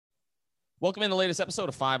Welcome in the latest episode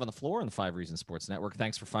of 5 on the Floor on the 5 Reasons Sports Network.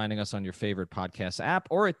 Thanks for finding us on your favorite podcast app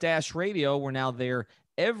or at Dash Radio. We're now there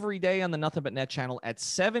every day on the Nothing But Net channel at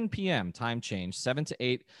 7 p.m. time change, 7 to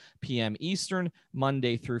 8 p.m. Eastern,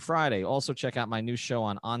 Monday through Friday. Also, check out my new show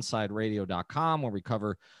on OnSideRadio.com where we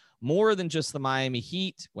cover more than just the Miami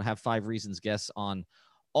Heat. We'll have 5 Reasons guests on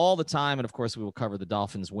all the time. And, of course, we will cover the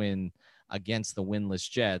Dolphins' win against the winless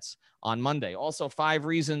Jets on Monday. Also, 5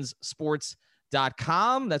 Reasons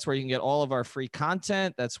Sports.com. That's where you can get all of our free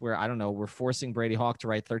content. That's where, we're forcing Brady Hawk to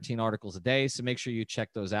write 13 articles a day. So make sure you check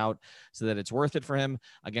those out so that it's worth it for him.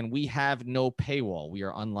 Again, we have no paywall. We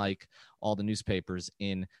are unlike all the newspapers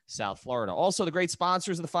in South Florida. Also, the great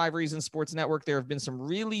sponsors of the 5 Reasons Sports Network. There have been some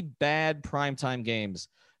really bad primetime games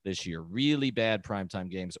this year, really bad primetime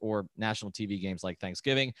games or national TV games like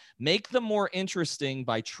Thanksgiving. Make them more interesting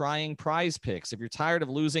by trying Prize Picks. If you're tired of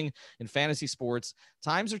losing in fantasy sports,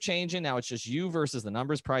 times are changing. Now it's just you versus the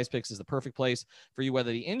numbers. Prize Picks is the perfect place for you,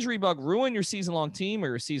 whether the injury bug ruined your season-long team or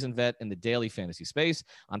your seasoned vet in the daily fantasy space.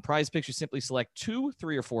 On Prize Picks, you simply select 2,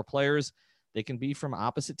 3, or 4 players. They can be from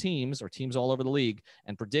opposite teams or teams all over the league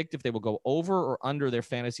and predict if they will go over or under their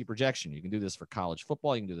fantasy projection. You can do this for college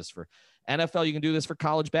football. You can do this for NFL. You can do this for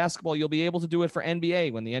college basketball. You'll be able to do it for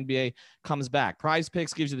NBA when the NBA comes back. Prize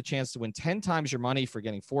Picks gives you the chance to win 10 times your money for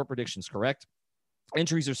getting 4 predictions correct.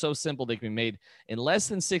 Entries are so simple, they can be made in less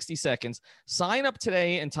than 60 seconds. Sign up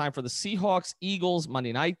today in time for the Seahawks-Eagles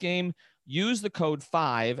Monday night game. Use the code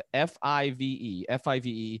 5, F-I-V-E,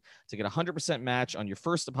 to get a 100% match on your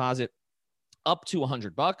first deposit up to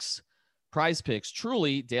 $100. Prize Picks,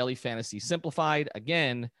 truly daily fantasy simplified.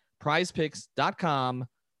 Again, prizepicks.com,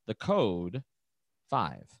 the code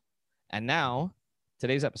 5. And now,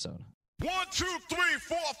 today's episode. 1, 2, 3,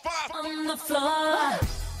 4, 5 on the floor.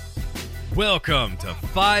 Welcome to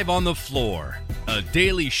 5 on the Floor, a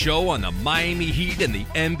daily show on the Miami Heat and the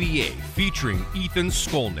NBA featuring Ethan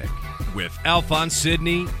Skolnick with Alphonse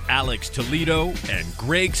Sidney, Alex Toledo, and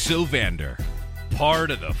Greg Sylvander.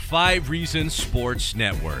 Part of the 5 Reasons Sports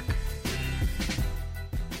Network.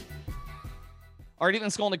 All right, Ethan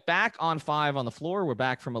Skolnick back on 5 on the Floor. We're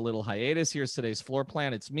back from a little hiatus. Here's today's floor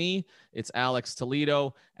plan. It's me, it's Alex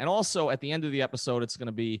Toledo, and also at the end of the episode, it's going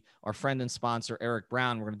to be our friend and sponsor, Eric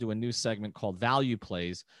Brown. We're going to do a new segment called Value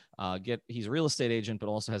Plays. He's a real estate agent, but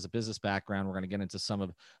also has a business background. We're going to get into some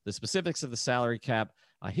of the specifics of the salary cap,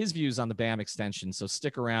 his views on the BAM extension, so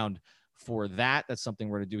stick around for that. That's something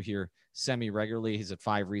we're going to do here semi-regularly. He's at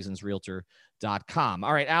 5reasonsrealtor.com.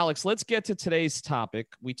 All right, Alex, let's get to today's topic.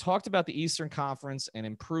 We talked about the Eastern Conference and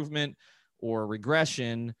improvement or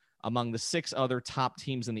regression among the 6 other top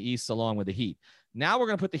teams in the East, along with the Heat. Now we're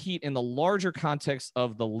going to put the Heat in the larger context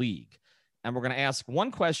of the league. And we're going to ask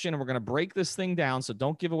one question, and we're going to break this thing down, so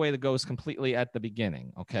don't give away the ghost completely at the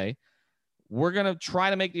beginning, okay? We're going to try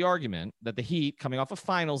to make the argument that the Heat, coming off a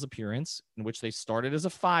finals appearance in which they started as a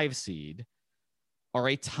 5 seed, are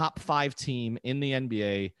a top 5 team in the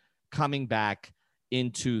NBA coming back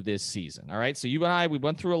into this season. All right. So you and I, we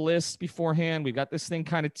went through a list beforehand. We've got this thing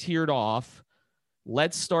kind of tiered off.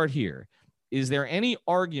 Let's start here. Is there any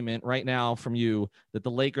argument right now from you that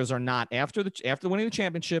the Lakers are not, after winning the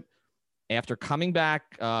championship, after coming back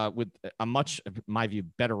with a much, in my view,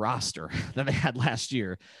 better roster than they had last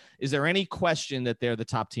year, is there any question that they're the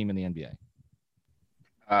top team in the NBA?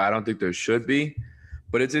 I don't think there should be,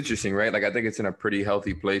 but it's interesting, right? Like, I think it's in a pretty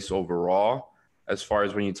healthy place overall. As far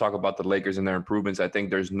as when you talk about the Lakers and their improvements, I think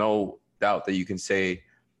there's no doubt that you can say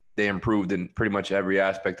they improved in pretty much every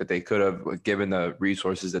aspect that they could have given the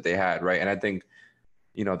resources that they had, right? And I think,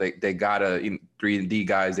 you know, they got 3-and-D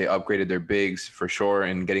guys. They upgraded their bigs for sure,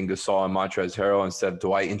 and getting Gasol and Montrezl Harrell instead of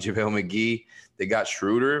Dwight and JaVale McGee. They got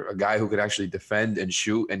Schroeder, a guy who could actually defend and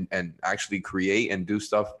shoot and actually create and do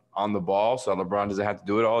stuff on the ball, so LeBron doesn't have to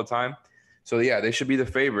do it all the time. So, yeah, they should be the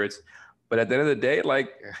favorites. But at the end of the day,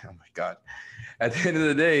 like, oh, my God. At the end of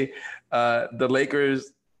the day, the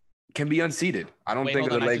Lakers can be unseated. I don't think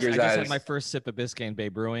of the Lakers I just had my first sip of Biscayne Bay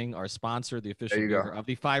Brewing, our sponsor, the official beer of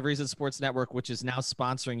the 5 Reasons Sports Network, which is now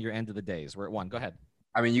sponsoring your end of the days. We're at 1. Go ahead.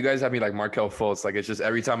 I mean, you guys have me like Markelle Fultz. Like, it's just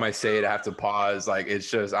every time I say it, I have to pause. Like, it's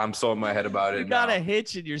just, I'm so in my head about it. You got a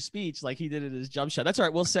hitch in your speech like he did in his jump shot. That's all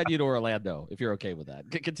right. We'll send you to Orlando if you're okay with that.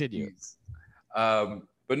 Continue.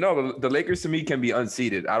 But no, the Lakers to me can be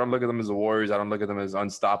unseated. I don't look at them as the Warriors. I don't look at them as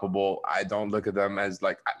unstoppable. I don't look at them as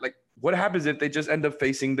like what happens if they just end up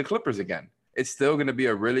facing the Clippers again? It's still going to be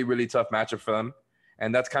a really, really tough matchup for them.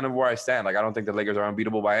 And that's kind of where I stand. Like, I don't think the Lakers are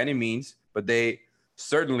unbeatable by any means, but they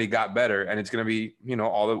certainly got better, and it's going to be, you know,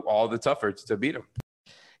 all the tougher to beat them.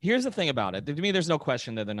 Here's the thing about it. To me, there's no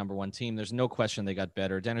question they're the number one team. There's no question they got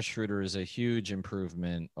better. Dennis Schroeder is a huge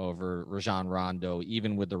improvement over Rajon Rondo,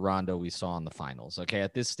 even with the Rondo we saw in the finals. Okay,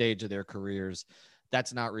 at this stage of their careers,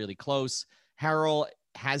 that's not really close. Harrell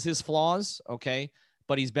has his flaws, okay,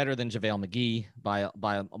 but he's better than JaVale McGee by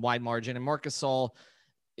a wide margin. And Marc Gasol,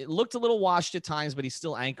 it looked a little washed at times, but he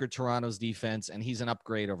still anchored Toronto's defense, and he's an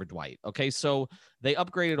upgrade over Dwight. Okay, so they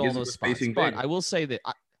upgraded all those spots. But I will say that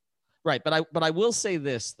right, but I will say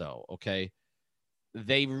this though, okay?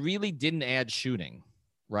 They really didn't add shooting,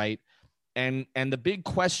 right? And the big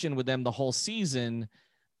question with them the whole season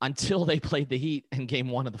until they played the Heat in game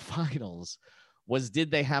 1 of the finals was, did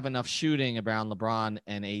they have enough shooting around LeBron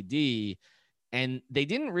and AD? And they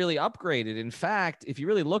didn't really upgrade it. In fact, if you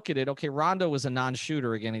really look at it, okay, Rondo was a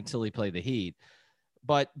non-shooter again until he played the Heat.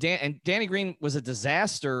 But Danny Green was a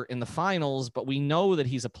disaster in the finals, but we know that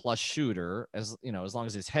he's a plus shooter, as you know, as long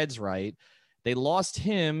as his head's right. They lost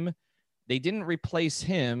him. They didn't replace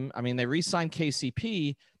him. I mean, they re-signed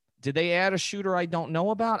KCP. Did they add a shooter I don't know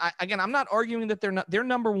about? I'm not arguing that they're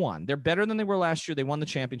number one. They're better than they were last year. They won the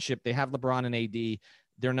championship. They have LeBron and AD.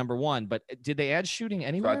 They're number one. But did they add shooting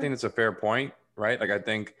anywhere? So I think it's a fair point, right? Like, I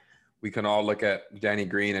think we can all look at Danny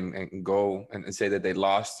Green and go and say that they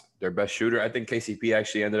lost their best shooter. I think KCP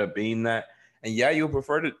actually ended up being that. And yeah, you would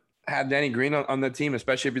prefer to have Danny Green on the team,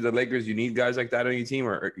 especially if you're the Lakers. You need guys like that on your team.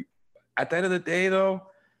 Or at the end of the day, though,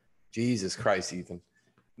 Jesus Christ, Ethan.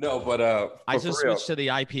 No, but I just switched to the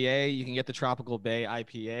IPA. You can get the Tropical Bay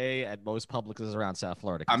IPA at most Publixes around South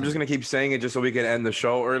Florida. I'm just gonna keep saying it just so we can end the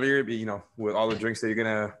show earlier. You know, with all the drinks that you're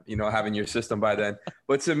gonna have in your system by then.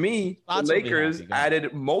 But to me, the Lakers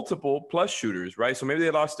added multiple plus shooters, right? So maybe they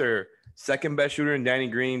lost their second best shooter in Danny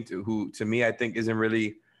Green, who to me I think isn't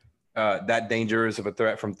really that dangerous of a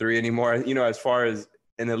threat from three anymore. You know, as far as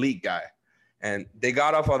an elite guy, and they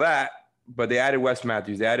got off of that, but they added Wes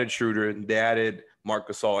Matthews, they added Schroeder, they added Marc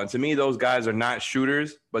Gasol. And to me, those guys are not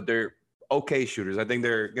shooters, but they're okay shooters. I think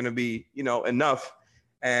they're going to be, enough.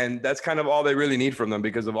 And that's kind of all they really need from them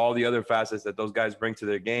because of all the other facets that those guys bring to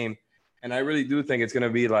their game. And I really do think it's going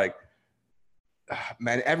to be like,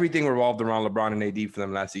 man, everything revolved around LeBron and AD for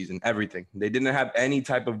them last season. Everything. They didn't have any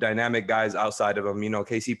type of dynamic guys outside of them.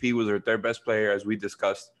 KCP was their third best player, as we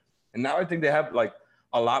discussed. And now I think they have like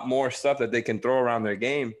a lot more stuff that they can throw around their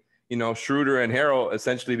game. Schroeder and Harrell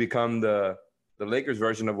essentially become the Lakers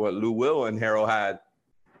version of what Lou Will and Harrell had.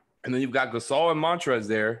 And then you've got Gasol and Montrezl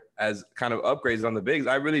there as kind of upgrades on the bigs.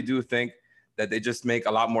 I really do think that they just make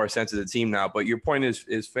a lot more sense as a team now. But your point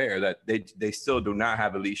is fair that they still do not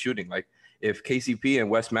have elite shooting. Like if KCP and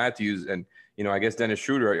Wes Matthews and, I guess Dennis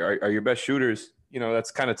Schroeder are your best shooters, that's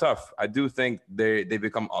kind of tough. I do think they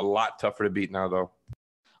become a lot tougher to beat now, though.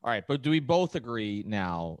 All right. But do we both agree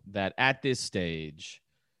now that at this stage,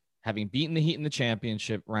 having beaten the Heat in the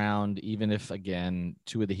championship round, even if, again,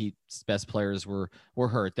 two of the Heat's best players were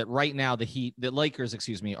hurt, that right now the Lakers,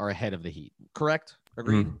 are ahead of the Heat. Correct?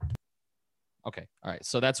 Agreed? Mm-hmm. Okay. All right.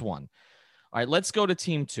 So that's one. All right. Let's go to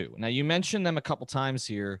team two. Now, you mentioned them a couple times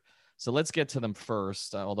here, so let's get to them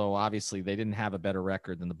first, although obviously they didn't have a better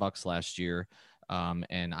record than the Bucks last year.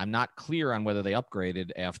 And I'm not clear on whether they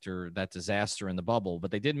upgraded after that disaster in the bubble,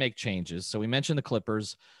 but they did make changes. So we mentioned the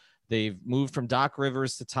Clippers. They've moved from Doc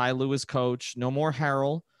Rivers to Ty Lue as coach. No more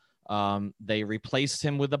Harrell. They replaced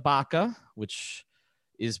him with Ibaka, which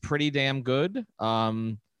is pretty damn good.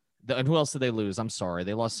 And who else did they lose? I'm sorry,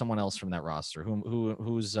 they lost someone else from that roster.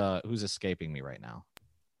 Who's escaping me right now?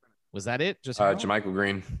 Was that it? Just JaMychal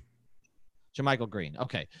Green. JaMychal Green.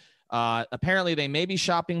 Okay. Apparently they may be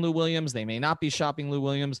shopping Lou Williams. They may not be shopping Lou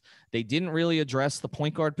Williams. They didn't really address the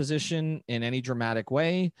point guard position in any dramatic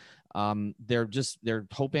way. They're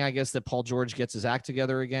hoping, I guess, that Paul George gets his act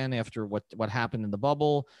together again after what happened in the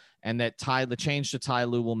bubble, and that the change to Ty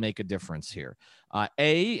Lue will make a difference here.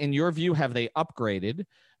 A, in your view, have they upgraded?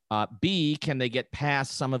 B, can they get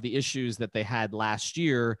past some of the issues that they had last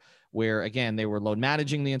year where, again, they were load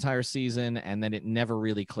managing the entire season and then it never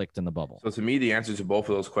really clicked in the bubble? So to me, the answer to both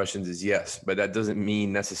of those questions is yes, but that doesn't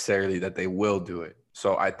mean necessarily that they will do it.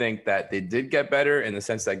 So I think that they did get better in the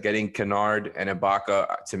sense that getting Kennard and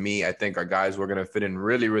Ibaka, to me, I think are guys who are going to fit in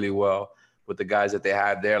really, really well with the guys that they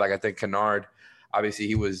had there. Like I think Kennard, obviously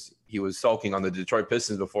he was sulking on the Detroit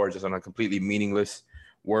Pistons before, just on a completely meaningless,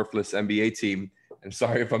 worthless NBA team. I'm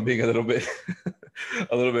sorry if I'm being a little bit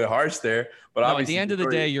harsh there, but no, at the end of the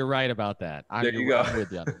day, you're right about that. There you go.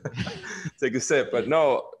 With you. Take a sip, but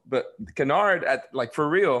Kennard, for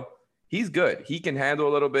real, he's good. He can handle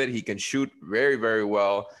a little bit. He can shoot very, very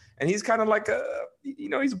well, and he's kind of like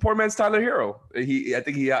he's a poor man's Tyler Hero. I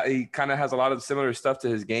think he kind of has a lot of similar stuff to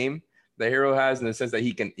his game. that Hero has, in the sense that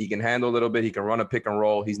he can handle a little bit. He can run a pick and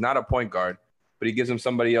roll. He's not a point guard, but he gives him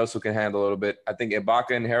somebody else who can handle a little bit. I think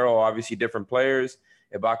Ibaka and Hero are obviously different players.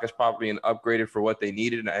 Ibaka's probably an upgraded for what they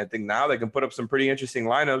needed. And I think now they can put up some pretty interesting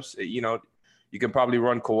lineups. You know, you can probably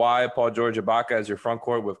run Kawhi, Paul George, Ibaka as your front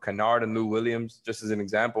court with Kennard and Lou Williams, just as an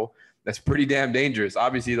example. That's pretty damn dangerous.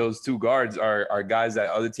 Obviously, those two guards are guys that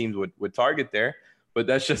other teams would target there, but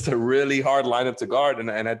that's just a really hard lineup to guard. And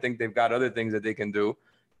I think they've got other things that they can do.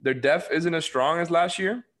 Their depth isn't as strong as last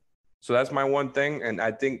year. So that's my one thing. And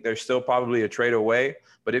I think they're still probably a trade away.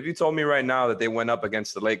 But if you told me right now that they went up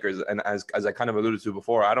against the Lakers, and as I kind of alluded to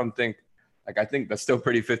before, I think that's still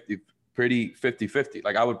pretty 50-50.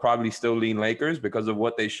 Like, I would probably still lean Lakers because of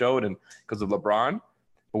what they showed and because of LeBron.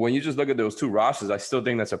 But when you just look at those two rosters, I still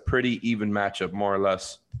think that's a pretty even matchup, more or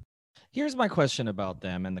less. Here's my question about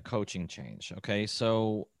them and the coaching change. Okay.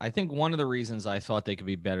 So I think one of the reasons I thought they could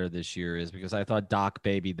be better this year is because I thought Doc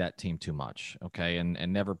babied that team too much. Okay. And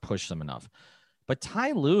never pushed them enough. But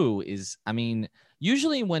Ty Lue is, I mean,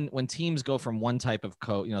 usually when teams go from one type of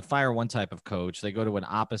coach, fire one type of coach, they go to an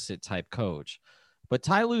opposite type coach. But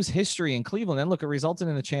Ty Lue's history in Cleveland, and look, it resulted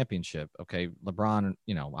in a championship. Okay. LeBron,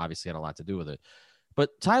 obviously had a lot to do with it. But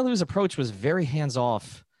Ty Lue's approach was very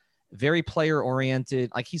hands-off, very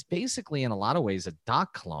player-oriented. Like, he's basically, in a lot of ways, a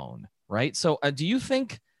Doc clone, right? So do you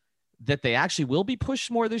think that they actually will be pushed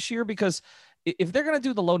more this year? Because if they're going to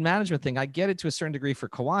do the load management thing, I get it to a certain degree for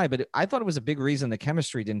Kawhi, but I thought it was a big reason the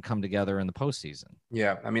chemistry didn't come together in the postseason.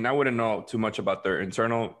 Yeah, I mean, I wouldn't know too much about their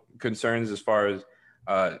internal concerns as far as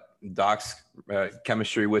Doc's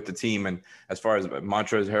chemistry with the team, and as far as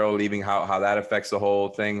Montrezl Harrell leaving, how that affects the whole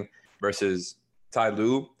thing versus Ty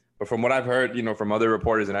Lue. But from what I've heard, from other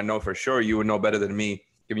reporters, and I know for sure you would know better than me,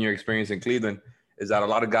 given your experience in Cleveland, is that a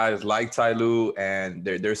lot of guys like Ty Lue, and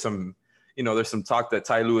there's some talk that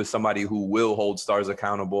Ty Lue is somebody who will hold stars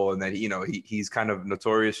accountable, and that he's kind of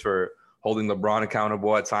notorious for holding LeBron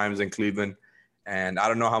accountable at times in Cleveland. And I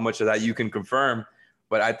don't know how much of that you can confirm,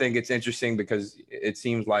 but I think it's interesting because it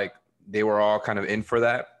seems like they were all kind of in for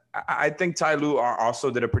that. I think Ty Lue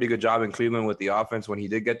also did a pretty good job in Cleveland with the offense when he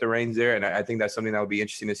did get the reins there. And I think that's something that would be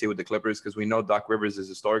interesting to see with the Clippers, because we know Doc Rivers is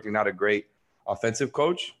historically not a great offensive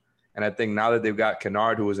coach. And I think now that they've got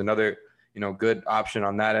Kennard, who is another, good option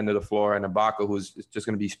on that end of the floor, and Ibaka, who's just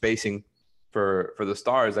going to be spacing for the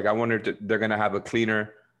stars, like, I wonder if they're going to have a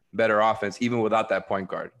cleaner, better offense, even without that point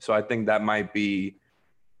guard. So I think that might be,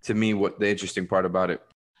 to me, what the interesting part about it.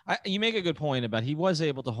 You make a good point about he was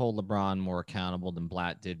able to hold LeBron more accountable than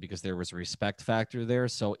Blatt did because there was a respect factor there.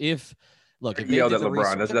 So if they yelled at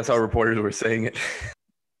LeBron, that's how reporters were saying it.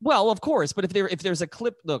 Well, of course, but if there's a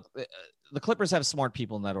clip, look, the Clippers have smart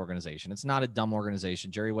people in that organization. It's not a dumb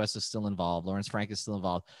organization. Jerry West is still involved. Lawrence Frank is still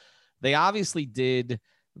involved. They obviously did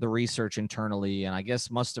the research internally, and I guess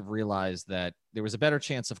must have realized that there was a better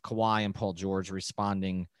chance of Kawhi and Paul George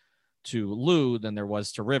responding to Lue than there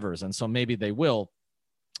was to Rivers. And so maybe they will.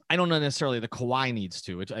 I don't know necessarily the Kawhi needs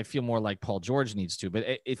to. I feel more like Paul George needs to, but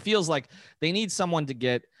it feels like they need someone to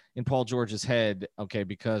get in Paul George's head, okay,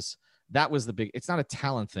 because that was the big – it's not a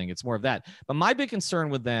talent thing. It's more of that. But my big concern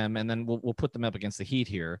with them, and then we'll put them up against the Heat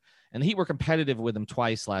here, and the Heat were competitive with them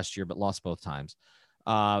twice last year but lost both times.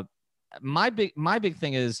 My big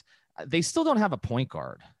thing is they still don't have a point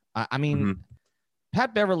guard. I mean,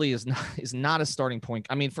 Pat Beverly is not a starting point.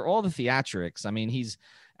 I mean, for all the theatrics, I mean, he's –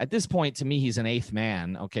 at this point, to me, he's an eighth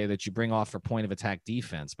man, okay, that you bring off for point of attack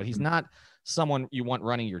defense, but he's not someone you want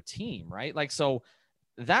running your team, right? Like, so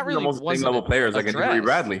that really wasn't same level players like Avery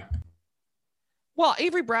Bradley. Well,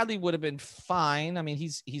 Avery Bradley would have been fine. I mean,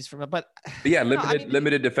 he's from, but yeah,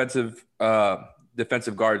 limited defensive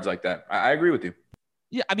guards like that. I agree with you.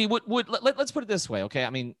 Yeah, I mean, let's put it this way, okay? I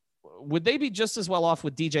mean, would they be just as well off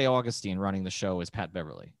with DJ Augustine running the show as Pat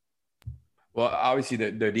Beverly? Well, obviously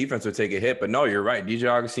their defense would take a hit, but no, you're right.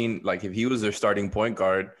 DJ Augustine, like, if he was their starting point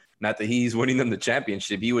guard, not that he's winning them the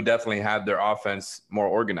championship, he would definitely have their offense more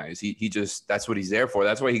organized. He just, that's what he's there for.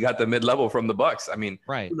 That's why he got the mid-level from the Bucks. I mean,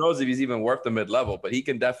 right. Who knows if he's even worth the mid-level, but he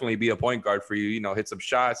can definitely be a point guard for you, hit some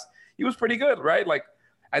shots. He was pretty good, right? Like,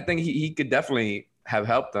 I think he could definitely have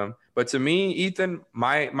helped them. But to me, Ethan,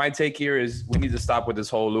 my take here is we need to stop with this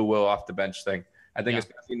whole Lou Will off the bench thing. I think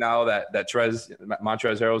especially now that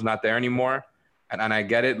Montrezl Harrell is not there anymore, and I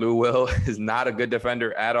get it, Lou Will is not a good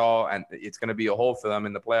defender at all, and it's going to be a hole for them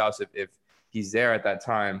in the playoffs if he's there at that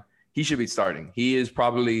time. He should be starting. He is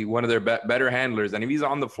probably one of their better handlers, and if he's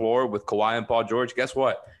on the floor with Kawhi and Paul George, guess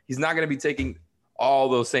what? He's not going to be taking all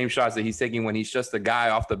those same shots that he's taking when he's just a guy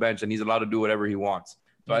off the bench and he's allowed to do whatever he wants.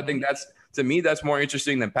 So I think that's more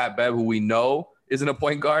interesting than Pat Bev, who we know isn't a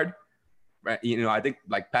point guard. right? I think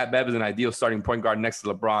like Pat Bev is an ideal starting point guard next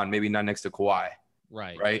to LeBron, maybe not next to Kawhi.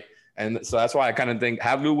 Right. And so that's why I kind of think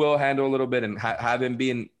have Lou Will handle a little bit and have him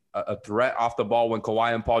being a threat off the ball when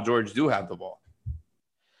Kawhi and Paul George do have the ball.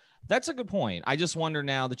 That's a good point. I just wonder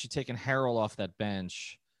now that you're taking Harrell off that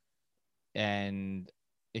bench and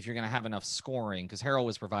if you're going to have enough scoring, because Harrell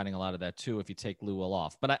was providing a lot of that too if you take Lou Will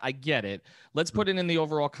off. But I get it. Let's put it in the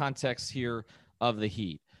overall context here of the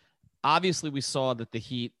Heat. Obviously, we saw that the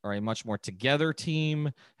Heat are a much more together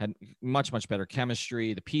team, had much, much better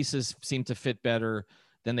chemistry. The pieces seemed to fit better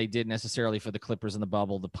than they did necessarily for the Clippers in the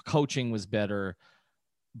bubble. The coaching was better,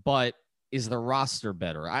 but is the roster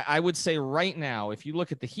better? I would say right now, if you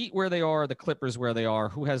look at the Heat where they are, the Clippers where they are,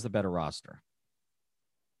 who has the better roster?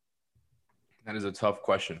 That is a tough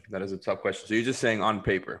question. So you're just saying on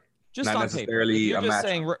paper. Just not on necessarily paper. You're just matchup.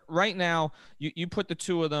 saying right now, you put the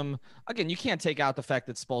two of them. Again, you can't take out the fact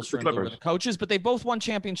that Spoelstra and Lou are the coaches, but they both won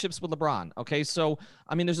championships with LeBron. Okay, so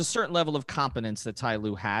I mean, there's a certain level of competence that Ty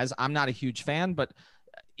Lue has. I'm not a huge fan, but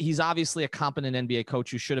he's obviously a competent NBA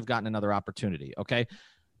coach who should have gotten another opportunity. Okay,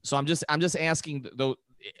 so I'm just asking though.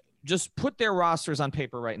 Just put their rosters on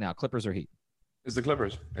paper right now. Clippers or Heat? It's the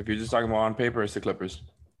Clippers. If you're just talking about on paper, it's the Clippers.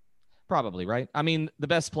 Probably, right? I mean, the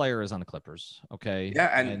best player is on the Clippers, okay?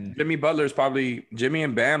 Yeah, and Jimmy Butler is probably Jimmy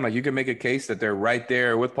and Bam. Like, you can make a case that they're right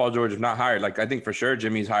there with Paul George, if not higher. Like, I think for sure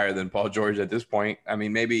Jimmy's higher than Paul George at this point. I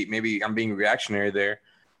mean, maybe I'm being reactionary there,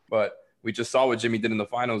 but we just saw what Jimmy did in the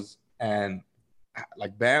finals, and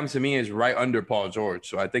like Bam to me is right under Paul George.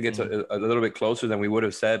 So I think it's a little bit closer than we would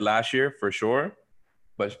have said last year for sure,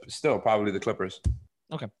 but still probably the Clippers.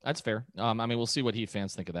 Okay, that's fair. I mean, we'll see what Heat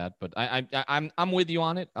fans think of that, but I'm with you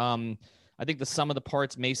on it. I think the sum of the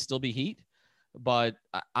parts may still be Heat, but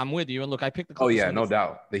I'm with you. And look, I picked the Clippers. Oh yeah, no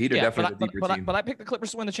doubt. The Heat are definitely the deeper team. But I picked the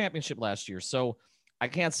Clippers to win the championship last year, so I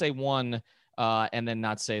can't say one and then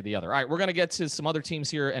not say the other. All right, we're gonna get to some other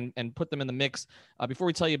teams here and put them in the mix. Before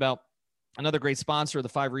we tell you about another great sponsor of the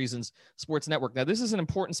 5 Reasons Sports Network. Now, this is an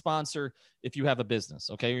important sponsor if you have a business,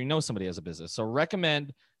 okay, or you know somebody has a business. So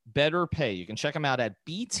recommend Better Pay. You can check them out at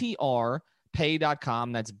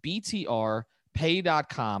btrpay.com. That's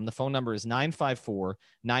btrpay.com. The phone number is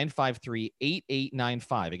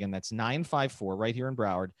 954-953-8895. Again, that's 954 right here in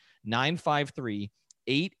Broward,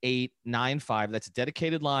 953-8895. That's a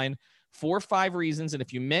dedicated line for 5 Reasons. And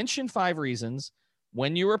if you mention 5 Reasons,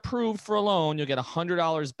 when you're approved for a loan, you'll get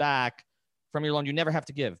 $100 back from your loan. You never have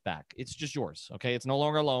to give back. It's just yours, okay? It's no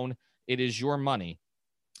longer a loan. It is your money.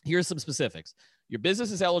 Here's some specifics. Your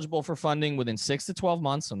business is eligible for funding within 6 to 12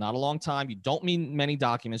 months, so not a long time. You don't need many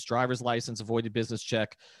documents, driver's license, avoided business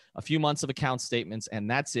check, a few months of account statements,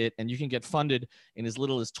 and that's it. And you can get funded in as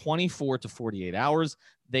little as 24 to 48 hours.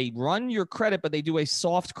 They run your credit, but they do a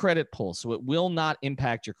soft credit pull, so it will not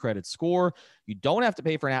impact your credit score. You don't have to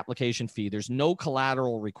pay for an application fee. There's no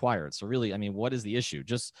collateral required. So really, I mean, what is the issue?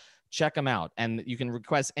 Just check them out. And you can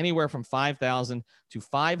request anywhere from $5,000 to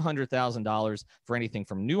 $500,000 for anything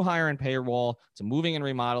from new hire and payroll to moving and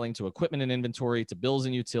remodeling to equipment and inventory to bills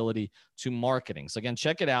and utility to marketing. So again,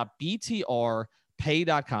 check it out,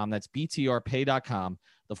 btrpay.com. That's btrpay.com.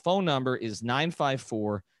 The phone number is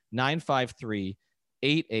 954-953-8895.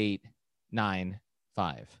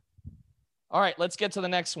 All right, let's get to the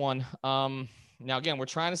next one. Now, again, we're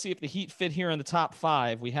trying to see if the Heat fit here in the top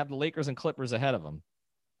 5. We have the Lakers and Clippers ahead of them.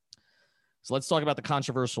 So let's talk about the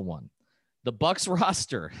controversial one. The Bucks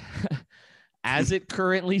roster, as it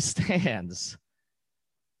currently stands,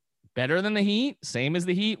 better than the Heat, same as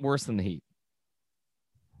the Heat, worse than the Heat.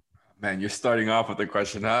 Man, you're starting off with the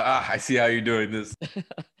question. I see how you're doing this.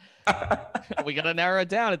 We got to narrow it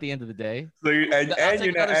down at the end of the day. So you're not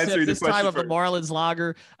answering the question. This time of the Marlins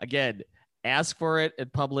Lager. Again, ask for it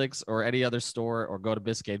at Publix or any other store or go to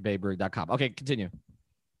BiscayneBayBrewery.com. Okay, continue.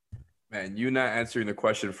 Man, you not answering the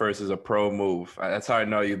question first is a pro move. That's how I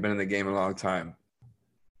know you've been in the game a long time.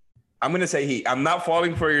 I'm gonna say Heat. I'm not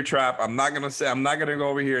falling for your trap. I'm not gonna go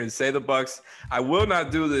over here and say the Bucks. I will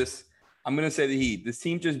not do this. I'm gonna say the Heat. This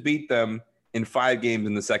team just beat them in 5 games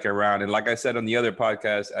in the second round. And like I said on the other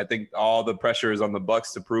podcast, I think all the pressure is on the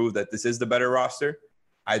Bucks to prove that this is the better roster.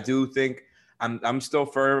 I do think I'm still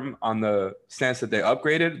firm on the stance that they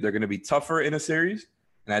upgraded. They're gonna be tougher in a series.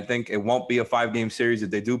 And I think it won't be a 5-game series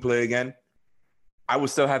if they do play again. I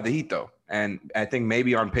would still have the Heat, though. And I think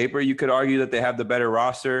maybe on paper you could argue that they have the better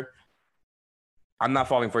roster. I'm not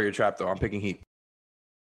falling for your trap, though. I'm picking Heat.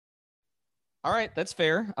 All right, that's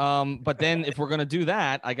fair. But then if we're going to do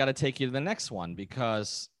that, I got to take you to the next one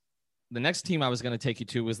because the next team I was going to take you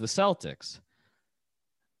to was the Celtics.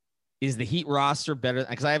 Is the Heat roster better?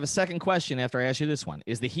 Because I have a second question after I ask you this one.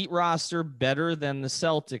 Is the Heat roster better than the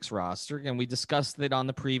Celtics roster? And we discussed it on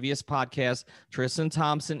the previous podcast. Tristan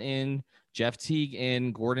Thompson in, Jeff Teague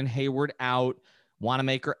in, Gordon Hayward out,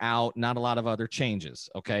 Wanamaker out, not a lot of other changes.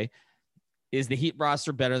 Okay. Is the Heat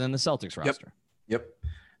roster better than the Celtics roster? Yep.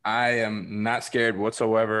 I am not scared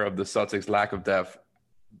whatsoever of the Celtics' lack of depth.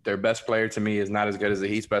 Their best player to me is not as good as the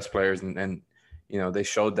Heat's best players. And you know, they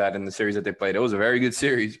showed that in the series that they played. It was a very good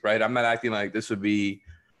series, right? I'm not acting like this would be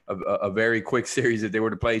a very quick series if they were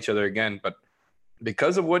to play each other again. But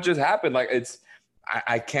because of what just happened, like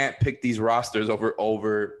I can't pick these rosters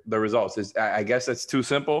over the results. I guess that's too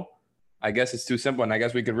simple. I guess it's too simple. And I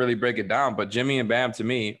guess we could really break it down. But Jimmy and Bam, to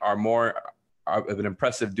me, are more of an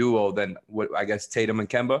impressive duo than what I guess Tatum and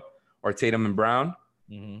Kemba or Tatum and Brown.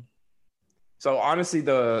 Mm-hmm. So honestly,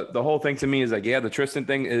 the whole thing to me is like, yeah, the Tristan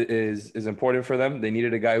thing is important for them. They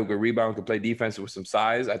needed a guy who could rebound, could play defense with some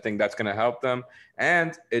size. I think that's going to help them.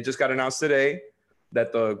 And it just got announced today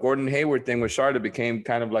that the Gordon Hayward thing with Charlotte became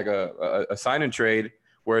kind of like a sign and trade,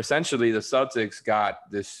 where essentially the Celtics got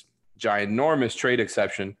this ginormous trade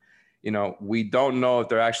exception. You know, we don't know if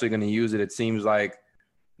they're actually going to use it. It seems like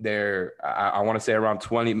they're, I want to say around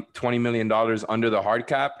 $20 million under the hard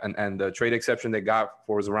cap, and the trade exception they got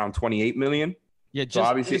for was around $28 million. Yeah, just, so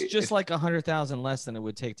obviously it's just like 100,000 less than it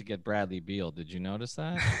would take to get Bradley Beal. Did you notice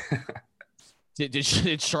that? did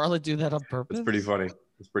Charlotte do that on purpose? It's pretty funny.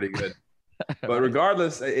 It's pretty good. But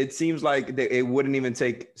regardless, it seems like it wouldn't even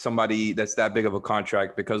take somebody that's that big of a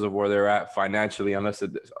contract because of where they're at financially, unless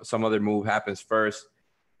some other move happens first.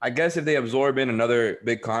 I guess if they absorb in another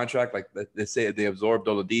big contract, like let's say if they absorbed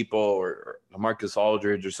Oladipo or LaMarcus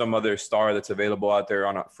Aldridge or some other star that's available out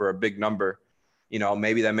there for a big number, you know,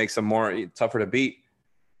 maybe that makes them more tougher to beat.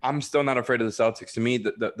 I'm still not afraid of the Celtics. To me,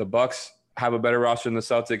 the Bucks have a better roster than the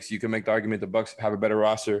Celtics. You can make the argument the Bucks have a better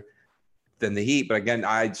roster than the Heat, but again,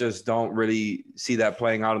 I just don't really see that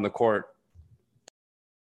playing out on the court.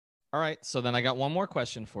 All right, so then I got one more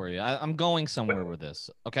question for you. I'm going somewhere with this.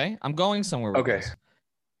 Okay, I'm going somewhere with this.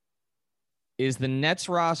 Is the Nets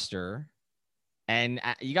roster, and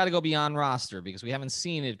you got to go beyond roster because we haven't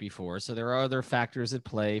seen it before. So there are other factors at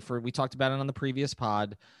play. We talked about it on the previous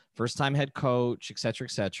pod, first time head coach, et cetera,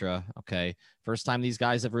 et cetera. Okay. First time these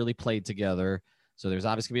guys have really played together. So there's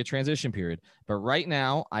obviously going to be a transition period. But right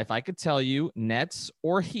now, if I could tell you Nets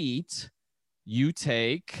or Heat, you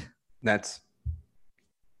take Nets.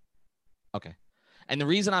 Okay. And the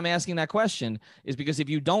reason I'm asking that question is because if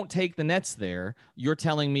you don't take the Nets there, you're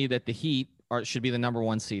telling me that the Heat should be the number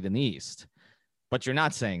one seed in the East. But you're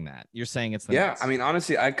not saying that. You're saying it's the Nets. I mean,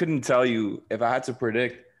 honestly, I couldn't tell you if I had to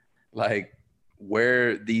predict like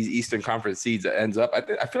where these Eastern Conference seeds ends up.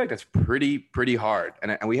 I feel like that's pretty hard.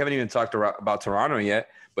 And we haven't even talked about Toronto yet,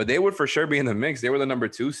 but they would for sure be in the mix. They were the number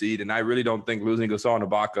 2 seed, and I really don't think losing Gasol and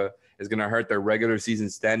Ibaka is going to hurt their regular season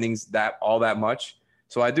standings all that much.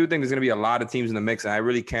 So I do think there's going to be a lot of teams in the mix, and I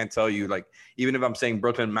really can't tell you, like, even if I'm saying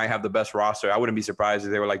Brooklyn might have the best roster, I wouldn't be surprised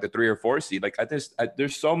if they were like the 3 or 4 seed. Like,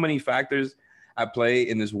 there's so many factors at play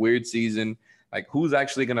in this weird season. Like, who's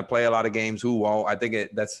actually going to play a lot of games, who won't? I think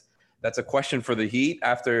that's a question for the Heat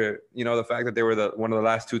after, you know, the fact that they were one of the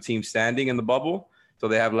last 2 teams standing in the bubble, so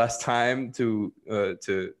they have less time to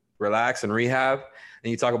relax and rehab.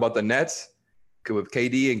 And you talk about the Nets with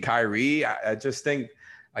KD and Kyrie. I just think,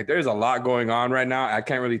 like, there's a lot going on right now. I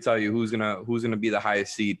can't really tell you who's gonna be the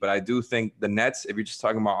highest seed, but I do think the Nets, if you're just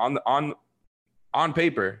talking about on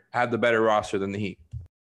paper, have the better roster than the Heat.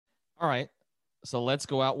 All right, so let's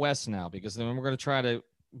go out west now, because then we're going to try to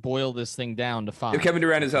boil this thing down to 5. If Kevin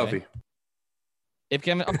Durant is healthy. If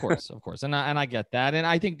Kevin, of course, and I get that, and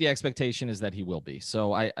I think the expectation is that he will be.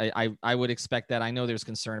 So I would expect that. I know there's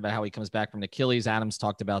concern about how he comes back from Achilles. Adams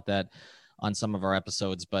talked about that on some of our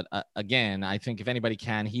episodes, but again, I think if anybody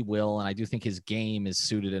can, he will, and I do think his game is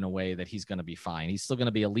suited in a way that he's going to be fine. He's still going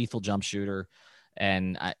to be a lethal jump shooter,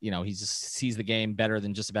 and he just sees the game better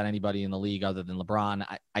than just about anybody in the league other than LeBron.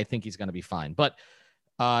 I think he's going to be fine. But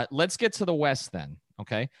let's get to the West then.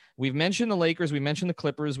 Okay, we've mentioned the Lakers, we mentioned the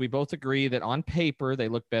Clippers. We both agree that on paper they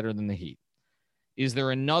look better than the Heat. Is there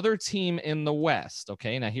another team in the West?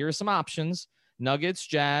 Okay, now here are some options: Nuggets,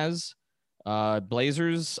 Jazz.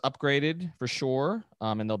 Blazers upgraded for sure,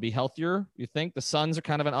 and they'll be healthier. You think the Suns are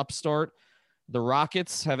kind of an upstart. The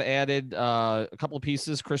Rockets have added a couple of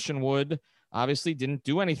pieces. Christian Wood obviously didn't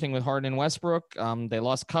do anything with Harden and Westbrook. They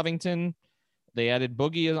lost Covington. They added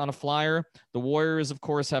Boogie on a flyer. The Warriors, of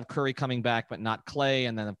course, have Curry coming back, but not Clay.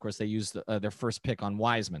 And then, of course, they used their first pick on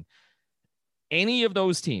Wiseman. Any of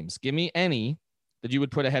those teams, give me any that you would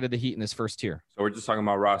put ahead of the Heat in this first tier. So we're just talking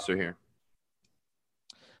about roster here.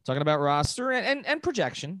 talking about roster and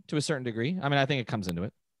projection to a certain degree. I mean, I think it comes into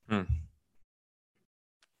it. I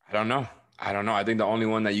don't know. I think the only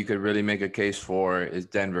one that you could really make a case for is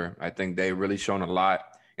Denver. I think they've really shown a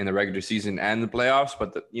lot in the regular season and the playoffs.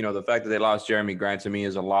 But the fact that they lost Jeremy Grant to me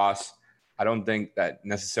is a loss. I don't think that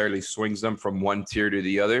necessarily swings them from one tier to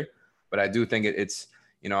the other. But I do think it's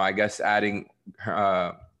I guess adding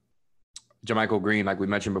JaMychal Green, like we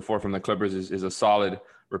mentioned before, from the Clippers is a solid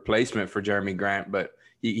replacement for Jeremy Grant. But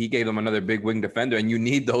he gave them another big wing defender, and you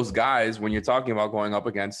need those guys when you're talking about going up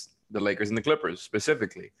against the Lakers and the Clippers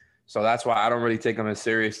specifically. So that's why I don't really take them as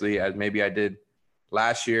seriously as maybe I did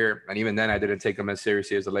last year. And even then, I didn't take them as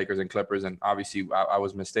seriously as the Lakers and Clippers. And obviously, I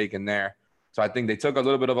was mistaken there. So I think they took a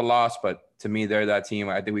little bit of a loss, but to me, they're that team.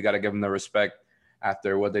 I think we got to give them the respect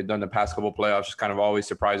after what they've done the past couple playoffs, just kind of always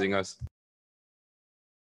surprising us.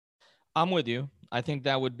 I'm with you. I think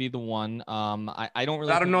that would be the one. I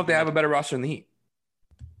don't know if they have a better roster than the Heat.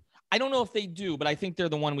 I don't know if they do, but I think they're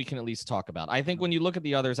the one we can at least talk about. I think when you look at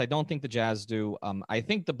the others, I don't think the Jazz do. I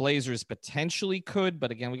think the Blazers potentially could, but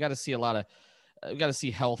again, we got to see we got to see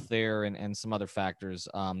health there and some other factors.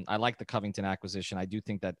 I like the Covington acquisition. I do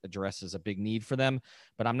think that addresses a big need for them,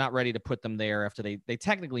 but I'm not ready to put them there after they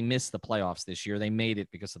technically missed the playoffs this year. They made it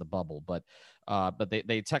because of the bubble, but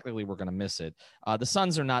they technically were going to miss it. The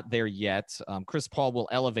Suns are not there yet. Chris Paul will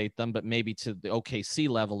elevate them, but maybe to the OKC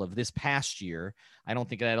level of this past year. I don't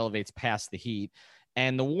think that elevates past the Heat.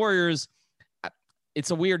 And the Warriors, it's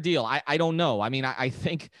a weird deal. I don't know. I mean, I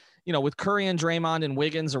think – with Curry and Draymond and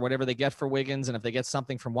Wiggins or whatever they get for Wiggins, and if they get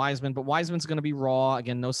something from Wiseman, but Wiseman's going to be raw.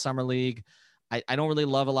 Again, no summer league. I don't really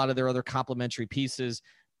love a lot of their other complementary pieces.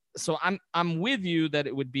 So I'm with you that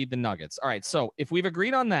it would be the Nuggets. All right, so if we've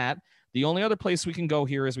agreed on that, the only other place we can go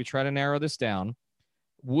here as we try to narrow this down,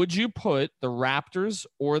 would you put the Raptors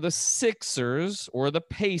or the Sixers or the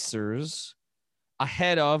Pacers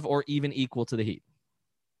ahead of or even equal to the Heat?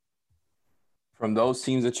 From those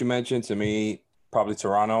teams that you mentioned, to me, probably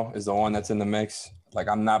Toronto is the one that's in the mix. Like,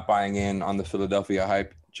 I'm not buying in on the Philadelphia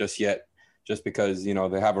hype just yet, just because,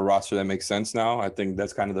 they have a roster that makes sense now. I think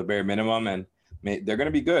that's kind of the bare minimum, and they're going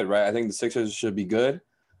to be good, right? I think the Sixers should be good.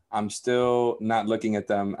 I'm still not looking at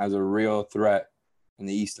them as a real threat in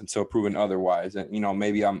the East until proven otherwise. And,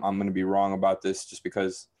 maybe I'm going to be wrong about this just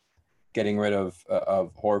because getting rid of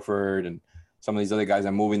Horford and some of these other guys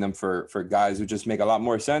and moving them for guys who just make a lot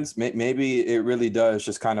more sense. Maybe it really does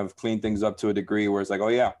just kind of clean things up to a degree where it's like, oh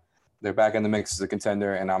yeah, they're back in the mix as a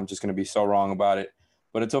contender, and I'm just going to be so wrong about it.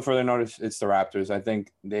 But until further notice, it's the Raptors. I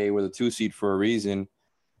think they were the 2 seed for a reason.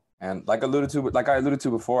 And like I alluded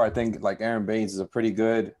to before, I think like Aaron Baines is a pretty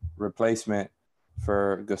good replacement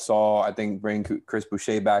for Gasol. I think bringing Chris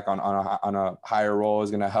Boucher back on a higher role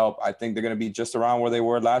is going to help. I think they're going to be just around where they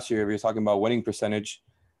were last year if you're talking about winning percentage.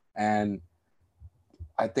 And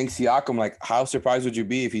I think Siakam, like, how surprised would you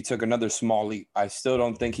be if he took another small leap? I still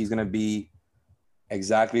don't think he's going to be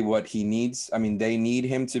exactly what he needs. I mean, they need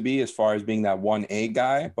him to be as far as being that 1A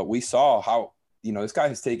guy, but we saw how, this guy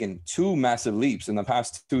has taken 2 massive leaps in the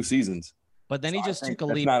past 2 seasons. But then he just took a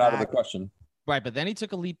leap back. Not out of the question. Right, but then he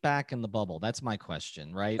took a leap back in the bubble. That's my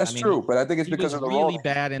question, right? That's true, but I think it's because of the really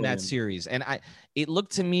bad in that series. And it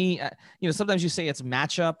looked to me, sometimes you say it's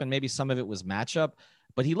matchup, and maybe some of it was matchup,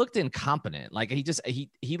 but he looked incompetent. Like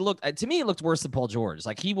he looked, to me, it looked worse than Paul George.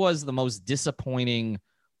 Like he was the most disappointing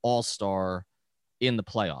all-star in the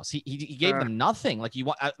playoffs. He gave them nothing. Like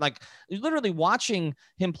literally watching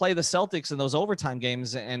him play the Celtics in those overtime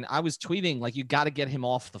games. And I was tweeting, like, you got to get him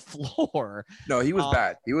off the floor. No, he was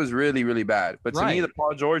bad. He was really, really bad. But to me, the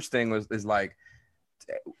Paul George thing is like,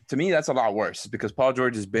 to me, that's a lot worse because Paul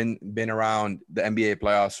George has been around the NBA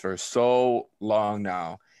playoffs for so long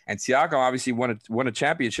now. And Siakam obviously won a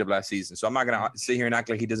championship last season. So I'm not going to sit here and act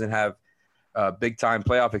like he doesn't have big-time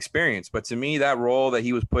playoff experience. But to me, that role that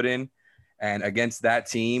he was put in and against that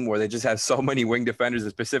team where they just have so many wing defenders,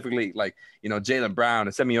 and specifically like, Jaylen Brown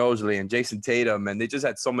and Semi Ojeleye and Jason Tatum, and they just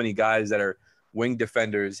had so many guys that are wing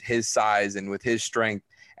defenders his size and with his strength.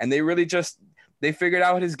 And they really they figured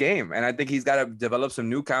out his game. And I think he's got to develop some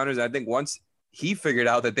new counters. And I think once he figured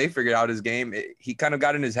out that they figured out his game, he kind of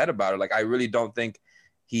got in his head about it. Like, I really don't think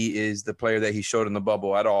he is the player that he showed in the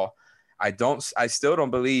bubble at all. I still don't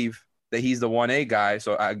believe that he's the 1A guy.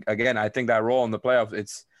 So I think that role in the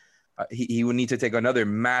playoffs, he would need to take another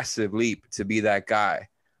massive leap to be that guy.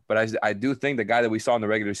 But I do think the guy that we saw in the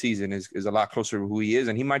regular season is a lot closer to who he is,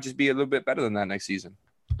 and he might just be a little bit better than that next season.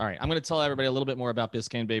 All right, I'm going to tell everybody a little bit more about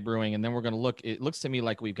Biscayne Bay Brewing, and then we're going to look. It looks to me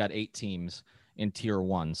like we've got 8 teams in tier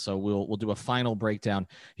 1. So we'll do a final breakdown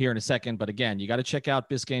here in a second. But again, you got to check out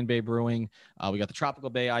Biscayne Bay Brewing. We got the Tropical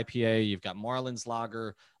Bay IPA. You've got Marlins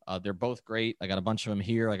Lager. They're both great. I got a bunch of them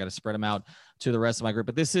here. I got to spread them out to the rest of my group.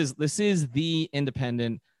 But this is the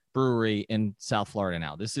independent brewery in South Florida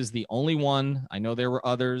now. This is the only one. I know there were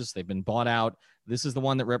others. They've been bought out. This is the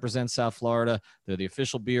one that represents South Florida. They're the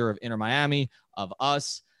official beer of Inter Miami, of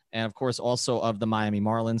us, and of course also of the Miami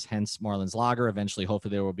Marlins, hence Marlins Lager. Eventually,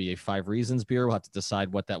 hopefully there will be a 5 Reasons beer. We'll have to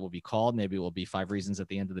decide what that will be called. Maybe it will be 5 Reasons at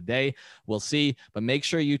the end of the day. We'll see. But make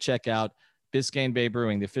sure you check out Biscayne Bay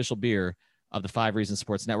Brewing, the official beer of the 5 Reasons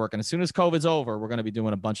Sports Network. And as soon as COVID's over, we're going to be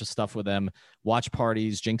doing a bunch of stuff with them, watch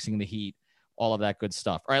parties, jinxing the Heat, all of that good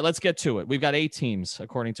stuff. All right, let's get to it. We've got 8 teams,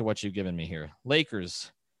 according to what you've given me here.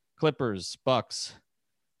 Lakers, Clippers, Bucks,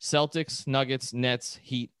 Celtics, Nuggets, Nets,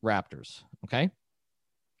 Heat, Raptors. Okay?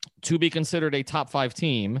 To be considered a top 5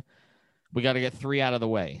 team, we got to get 3 out of the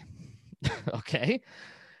way. Okay?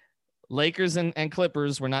 Lakers and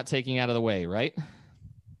Clippers, we're not taking out of the way, right?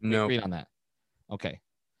 No. Agreed on that. Okay.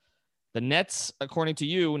 The Nets, according to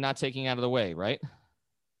you, not taking out of the way, right?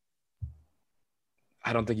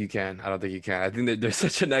 I don't think you can. I think that there's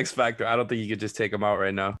such an X factor. I don't think you could just take them out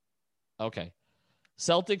right now. Okay.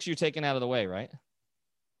 Celtics, you're taking out of the way, right?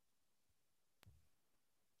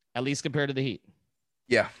 At least compared to the Heat.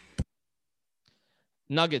 Yeah.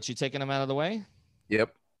 Nuggets, you taking them out of the way?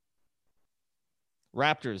 Yep.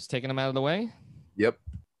 Raptors, taking them out of the way? Yep.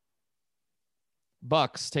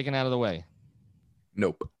 Bucks, taken out of the way?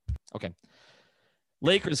 Nope. Okay.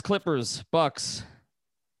 Lakers, Clippers, Bucks,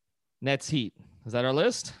 Nets, Heat. Is that our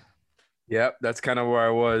list? Yep, that's kind of where I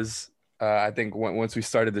was. I think once we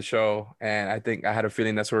started the show, and I think I had a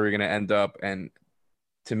feeling that's where we're going to end up. And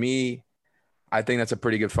to me, I think that's a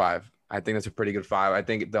pretty good 5. I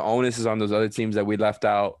think the onus is on those other teams that we left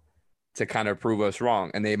out to kind of prove us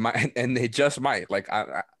wrong. And they might, and they just might. Like,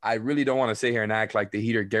 I really don't want to sit here and act like the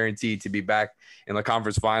Heat are guaranteed to be back in the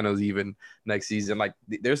conference finals even next season. Like,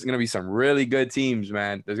 there's going to be some really good teams,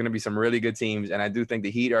 man. There's going to be some really good teams. And I do think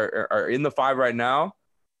the Heat are in the 5 right now,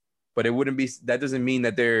 but that doesn't mean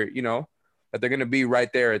that they're, that they're going to be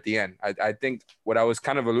right there at the end. I think what I was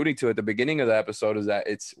kind of alluding to at the beginning of the episode is that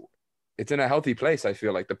it's in a healthy place. I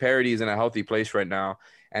feel like the parity is in a healthy place right now.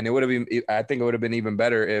 And I think it would have been even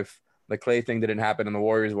better if the Klay thing didn't happen and the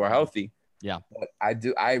Warriors were healthy. Yeah. But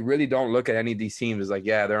I really don't look at any of these teams as like,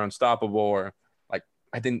 yeah, they're unstoppable, or like,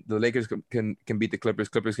 I think the Lakers can beat the Clippers.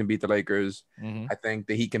 Clippers can beat the Lakers. Mm-hmm. I think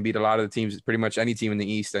the Heat can beat a lot of the teams, pretty much any team in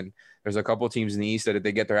the East. And there's a couple of teams in the East that if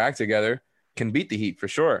they get their act together can beat the Heat for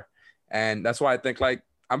sure. And that's why I think, like,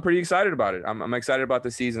 I'm pretty excited about it. I'm excited about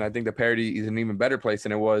the season. I think the parity is in an even better place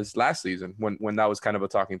than it was last season when that was kind of a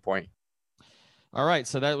talking point. All right,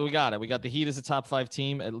 so that we got it. We got the Heat as a top 5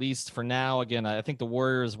 team, at least for now. Again, I think the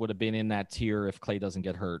Warriors would have been in that tier if Klay doesn't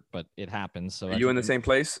get hurt, but it happens. So are you in the same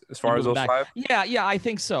place as far as those back. 5? Yeah, I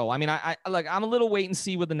think so. I mean, I'm a little wait and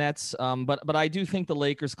see with the Nets, but I do think the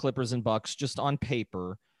Lakers, Clippers, and Bucks, just on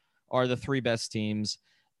paper, are the 3 best teams.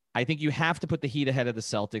 I think you have to put the Heat ahead of the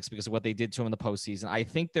Celtics because of what they did to them in the postseason. I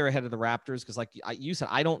think they're ahead of the Raptors because, like you said,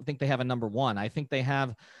 I don't think they have a number 1. I think they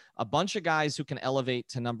have a bunch of guys who can elevate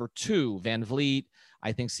to number 2. Van Vliet.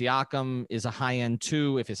 I think Siakam is a high-end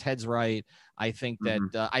 2 if his head's right. I think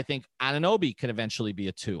that I think Anunoby could eventually be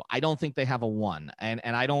a 2. I don't think they have a 1, and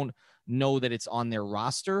I don't know that it's on their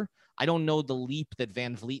roster. I don't know the leap that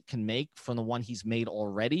Van Vliet can make from the one he's made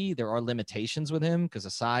already. There are limitations with him because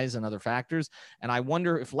of size and other factors. And I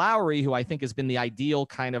wonder if Lowry, who I think has been the ideal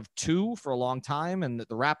kind of 2 for a long time, and the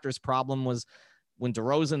Raptors' problem was when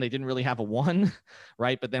DeRozan, they didn't really have a 1,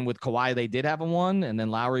 right? But then with Kawhi, they did have a 1, and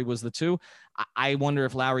then Lowry was the 2. I wonder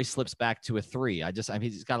if Lowry slips back to a 3. I mean,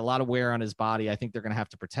 he's got a lot of wear on his body. I think they're going to have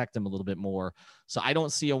to protect him a little bit more. So I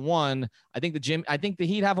don't see a 1. I think the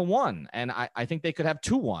Heat have a 1, and I think they could have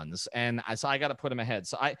 2 1s. And so I got to put them ahead.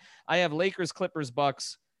 So I have Lakers, Clippers,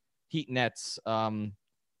 Bucks, Heat, Nets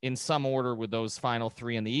in some order with those final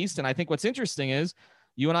 3 in the East. And I think what's interesting is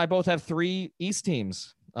you and I both have 3 East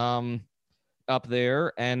teams up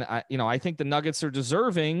there. And I think the Nuggets are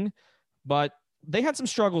deserving, but they had some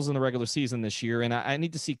struggles in the regular season this year, and I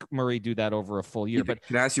need to see Murray do that over a full year. But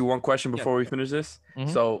can I ask you one question before we finish this? Mm-hmm.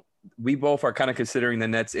 So we both are kind of considering the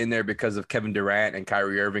Nets in there because of Kevin Durant and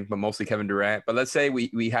Kyrie Irving, but mostly Kevin Durant. But let's say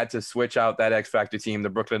we had to switch out that X Factor team, the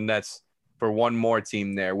Brooklyn Nets, for one more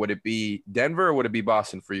team there. Would it be Denver or would it be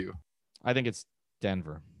Boston for you? I think it's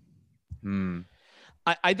Denver.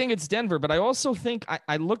 I think it's Denver, but I also think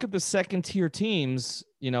I look at the second tier teams,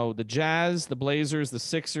 the Jazz, the Blazers, the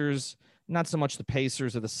Sixers, not so much the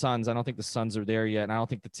Pacers or the Suns. I don't think the Suns are there yet, and I don't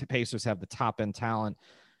think the Pacers have the top end talent.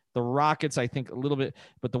 The Rockets, I think a little bit,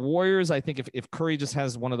 but the Warriors, I think if Curry just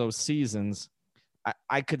has one of those seasons,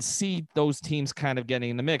 I could see those teams kind of getting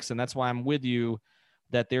in the mix. And that's why I'm with you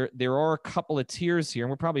that there are a couple of tiers here, and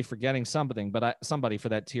we're probably forgetting somebody for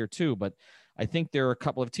that tier too. But I think there are a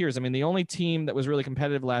couple of tiers. I mean, the only team that was really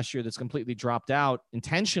competitive last year that's completely dropped out,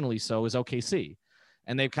 intentionally so, is OKC.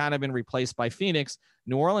 And they've kind of been replaced by Phoenix.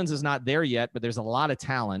 New Orleans is not there yet, but there's a lot of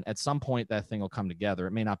talent. At some point, that thing will come together.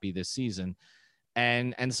 It may not be this season.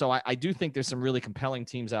 And so I do think there's some really compelling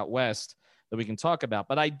teams out west that we can talk about.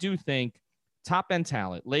 But I do think top-end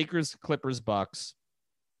talent, Lakers, Clippers, Bucks.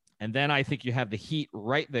 And then I think you have the Heat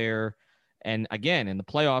right there. And again, in the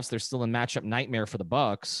playoffs, they're still in matchup nightmare for the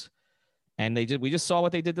Bucks. And we just saw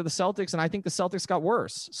what they did to the Celtics, and I think the Celtics got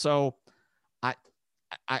worse. So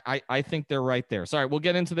I think they're right there. Sorry, we'll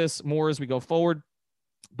get into this more as we go forward,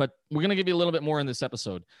 but we're going to give you a little bit more in this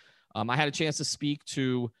episode. I had a chance to speak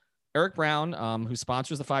to Eric Brown, who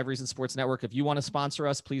sponsors the 5 Reasons Sports Network. If you want to sponsor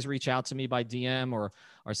us, please reach out to me by DM or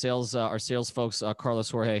our sales folks, Carlos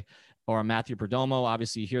Jorge or Matthew Perdomo.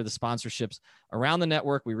 Obviously, you hear the sponsorships around the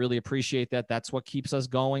network. We really appreciate that. That's what keeps us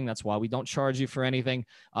going. That's why we don't charge you for anything.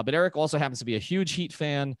 But Eric also happens to be a huge Heat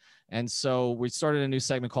fan. And so we started a new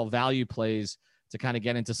segment called Value Plays to kind of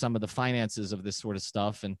get into some of the finances of this sort of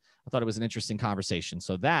stuff. And I thought it was an interesting conversation.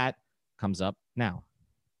 So that comes up now.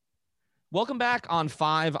 Welcome back on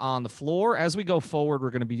 5 on the Floor. As we go forward, we're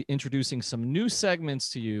going to be introducing some new segments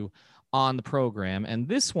to you on the program. And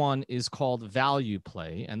this one is called Value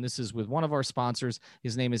Play. And this is with one of our sponsors.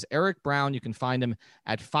 His name is Eric Brown. You can find him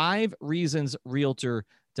at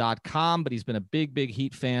 5reasonsrealtor.com, but he's been a big, big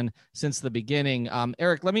Heat fan since the beginning.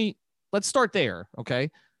 Eric, let's start there.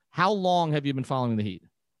 Okay. How long have you been following the Heat?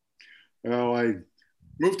 Well, I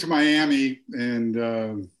moved to Miami in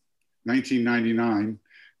 1999.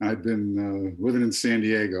 I've been living in San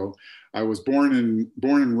Diego. I was born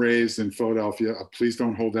and raised in Philadelphia. Please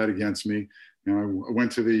don't hold that against me. You know, I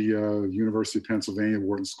went to the University of Pennsylvania,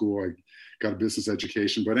 Wharton School. I got a business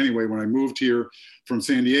education. But anyway, when I moved here from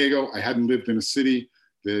San Diego, I hadn't lived in a city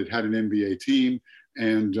that had an NBA team.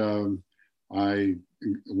 And I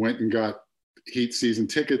went and got Heat season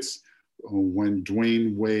tickets when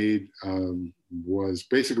Dwayne Wade was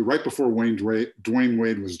basically right before Dwayne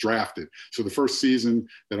Wade was drafted. So the first season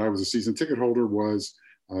that I was a season ticket holder was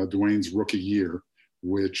Dwayne's rookie year,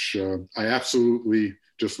 which I absolutely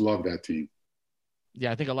just love that team.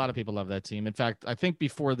 Yeah, I think a lot of people love that team. In fact, I think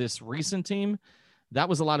before this recent team, that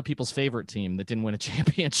was a lot of people's favorite team that didn't win a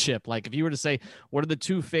championship. Like if you were to say, what are the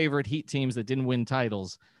 2 favorite Heat teams that didn't win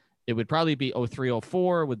titles? It would probably be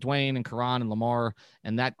 03-04 with Dwayne and Karan and Lamar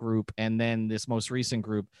and that group. And then this most recent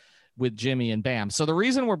group with Jimmy and Bam. So the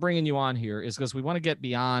reason we're bringing you on here is because we want to get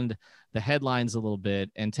beyond the headlines a little bit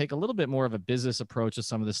and take a little bit more of a business approach to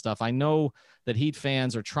some of this stuff. I know that Heat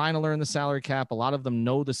fans are trying to learn the salary cap. A lot of them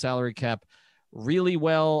know the salary cap really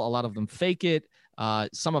well. A lot of them fake it.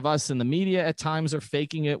 Some of us in the media at times are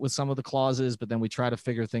faking it with some of the clauses, but then we try to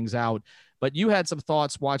figure things out. But you had some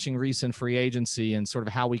thoughts watching recent free agency and sort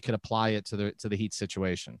of how we could apply it to the Heat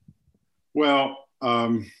situation. Well,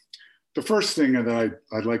 the first thing that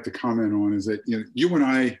I'd like to comment on is that you and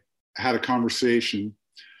I had a conversation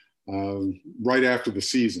right after the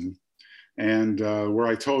season, and where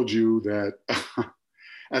I told you that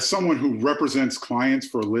as someone who represents clients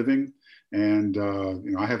for a living, and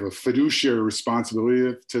I have a fiduciary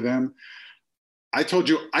responsibility to them, I told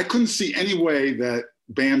you I couldn't see any way that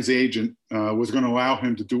Bam's agent was going to allow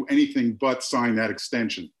him to do anything but sign that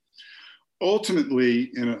extension.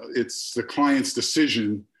 Ultimately, it's the client's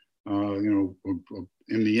decision. In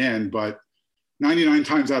the end, but 99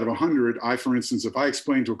 times out of 100, for instance, if I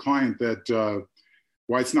explain to a client that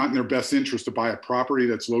why it's not in their best interest to buy a property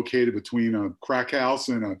that's located between a crack house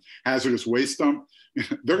and a hazardous waste dump,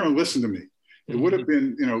 they're going to listen to me. It would have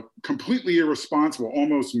been, completely irresponsible,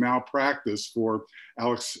 almost malpractice for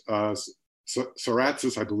Alex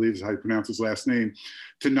Saratzis, I believe is how you pronounce his last name,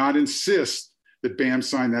 to not insist that Bam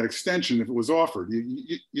sign that extension if it was offered.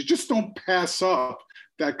 You just don't pass up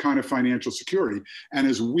that kind of financial security. And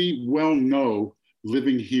as we well know,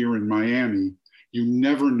 living here in Miami, you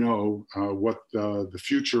never know what the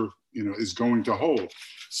future is going to hold.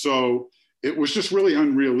 So it was just really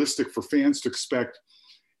unrealistic for fans to expect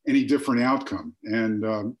any different outcome.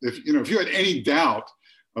 And if you had any doubt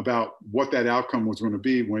about what that outcome was going to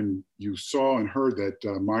be when you saw and heard that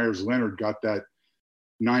Myers Leonard got that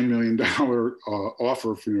 $9 million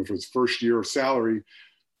offer for his first year of salary,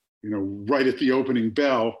 right at the opening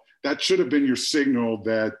bell, that should have been your signal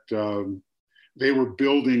that they were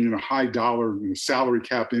building a high dollar salary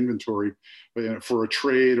cap inventory for a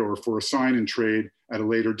trade or for a sign and trade at a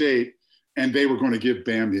later date. and they were going to give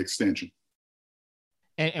Bam the extension.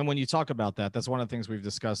 And when you talk about that, that's one of the things we've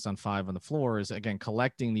discussed on Five on the Floor is, again,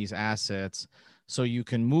 collecting these assets so you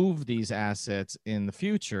can move these assets in the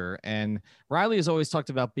future. And Riley has always talked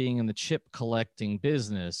about being in the chip collecting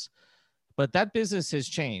business, but that business has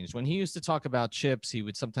changed. When he used to talk about chips, he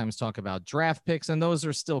would sometimes talk about draft picks, and those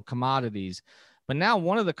are still commodities. But now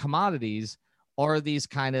one of the commodities are these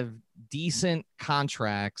kind of decent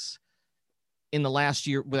contracts in the last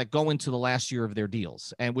year that go into the last year of their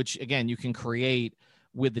deals, and which, again, you can create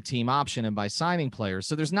with the team option and by signing players.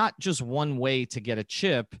 So there's not just one way to get a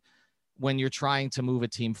chip when you're trying to move a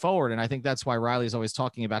team forward. And I think that's why Riley's always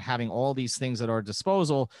talking about having all these things at our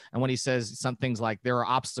disposal. And when he says some things like there are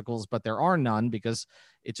obstacles, but there are none, because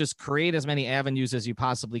it just create as many avenues as you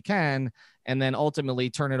possibly can, and then ultimately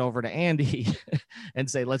turn it over to Andy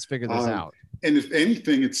and say, let's figure this out. And if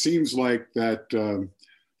anything, it seems like that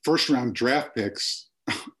first round draft picks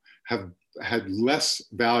have had less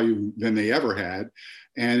value than they ever had.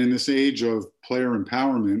 And in this age of player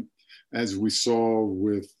empowerment, as we saw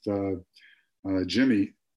with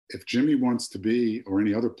Jimmy, if Jimmy wants to be, or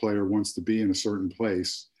any other player wants to be in a certain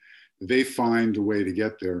place, they find a way to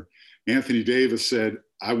get there. Anthony Davis said,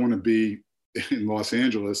 I want to be in Los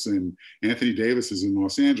Angeles, and Anthony Davis is in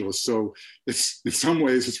Los Angeles. So it's, in some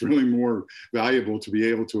ways, it's really more valuable to be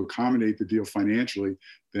able to accommodate the deal financially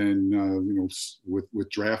than, with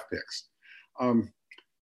draft picks.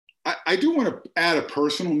 I do want to add a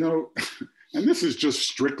personal note, and this is just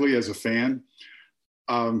strictly as a fan.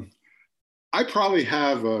 I probably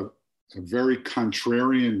have a very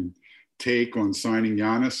contrarian take on signing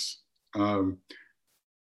Giannis.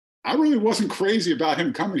 I really wasn't crazy about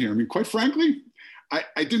him coming here. I mean, quite frankly, I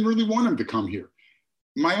didn't really want him to come here.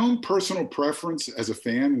 My own personal preference as a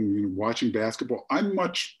fan and watching basketball, I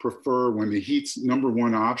much prefer when the Heat's number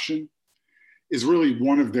one option is really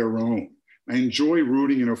one of their own. I enjoy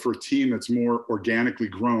rooting, for a team that's more organically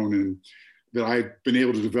grown and that I've been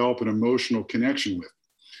able to develop an emotional connection with.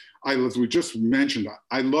 As we just mentioned,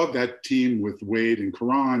 I love that team with Wade and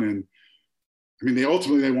Karan, and I mean,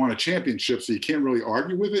 they won a championship, so you can't really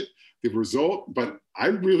argue with it, the result, but I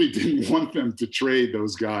really didn't want them to trade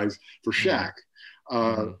those guys for Shaq.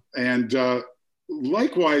 And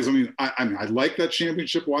likewise, I mean, I like that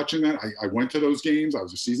championship, watching that. I went to those games. I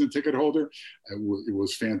was a season ticket holder. It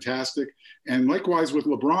was fantastic. And likewise with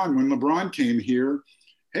LeBron, when LeBron came here,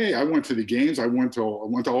 hey, I went to the games. I went to all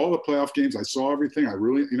the playoff games. I saw everything. I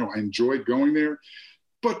really, I enjoyed going there.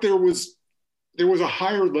 But there was a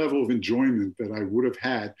higher level of enjoyment that I would have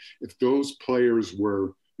had if those players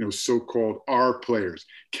were, so-called our players.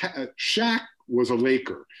 Shaq was a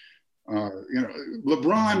Laker.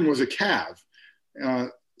 LeBron was a Cav.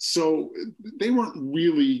 So they weren't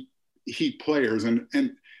really Heat players. And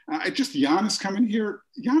Giannis coming here,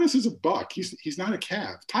 Giannis is a Buck. He's not a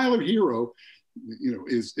Cav. Tyler Hero,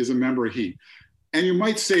 is a member of Heat. And you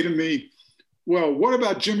might say to me, well, what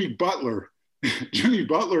about Jimmy Butler? Jimmy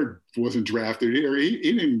Butler wasn't drafted here.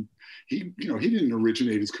 He didn't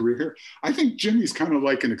originate his career here. I think Jimmy's kind of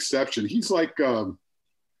like an exception. He's like a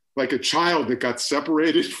child that got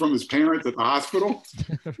separated from his parents at the hospital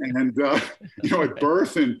and, at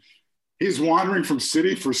birth, and he's wandering from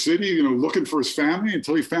city for city, looking for his family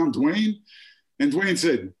until he found Dwayne. And Dwayne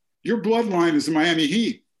said, your bloodline is the Miami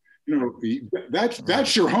Heat.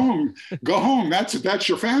 That's your home. Go home. That's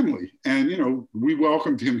your family. And, we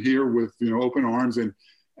welcomed him here with, open arms, and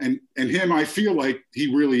him, I feel like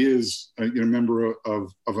he really is a member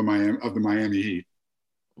of the Miami Heat.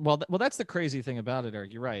 Well, that's the crazy thing about it,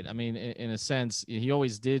 Eric. You're right. I mean, in a sense, he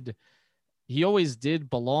always did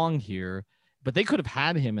belong here, but they could have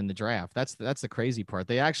had him in the draft. That's the crazy part.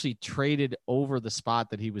 They actually traded over the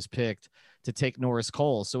spot that he was picked to take Norris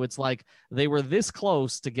Cole. So it's like they were this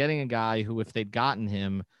close to getting a guy who, if they'd gotten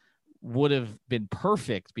him, would have been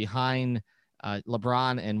perfect behind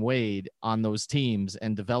LeBron and Wade on those teams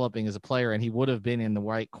and developing as a player, and he would have been in the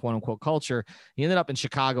right quote unquote culture. He ended up in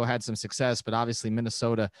Chicago, had some success, but obviously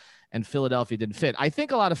Minnesota and Philadelphia didn't fit. I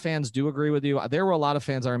think a lot of fans do agree with you. There were a lot of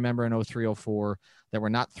fans I remember in 03-04 that were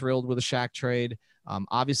not thrilled with the Shaq trade.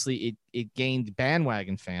 Obviously it gained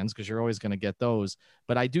bandwagon fans because you're always going to get those.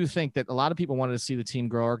 But I do think that a lot of people wanted to see the team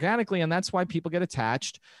grow organically, and that's why people get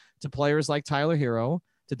attached to players like Tyler Hero,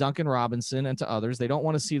 to Duncan Robinson, and to others. They don't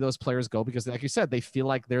want to see those players go because, like you said, they feel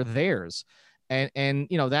like they're theirs. And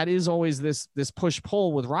that is always this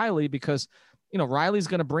push-pull with Riley, because Riley's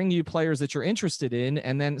going to bring you players that you're interested in.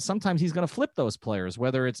 And then sometimes he's going to flip those players,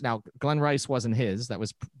 whether it's now Glenn Rice wasn't his, that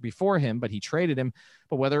was before him, but he traded him.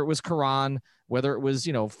 But whether it was Karan, whether it was,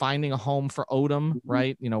 finding a home for Odom,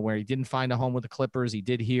 right? Where he didn't find a home with the Clippers, he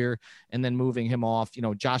did here, and then moving him off.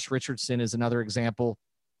 Josh Richardson is another example.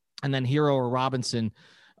 And then Hero or Robinson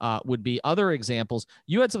would be other examples.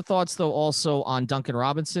 You had some thoughts, though, also on Duncan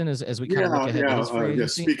Robinson as we kind of look ahead to his free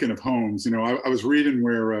agency. Speaking of homes, I was reading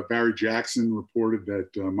where Barry Jackson reported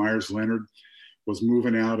that Myers Leonard was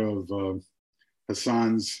moving out of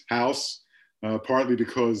Hassan's house, partly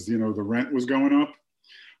because, the rent was going up.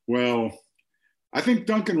 Well, I think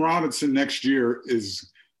Duncan Robinson next year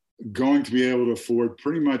is going to be able to afford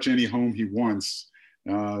pretty much any home he wants,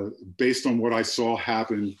 based on what I saw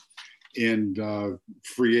happen in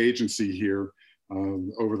free agency here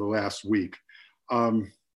over the last week.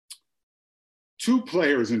 Two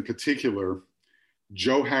players in particular,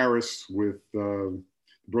 Joe Harris with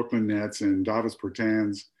Brooklyn Nets and Davis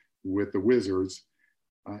Bertans with the Wizards.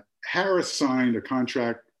 Harris signed a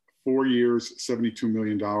contract 4 years, $72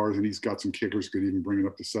 million, and he's got some kickers, could even bring it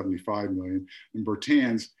up to $75 million. And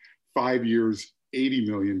Bertans, 5 years, $80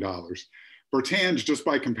 million. Bertans, just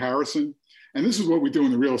by comparison, and this is what we do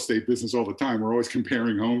in the real estate business all the time. We're always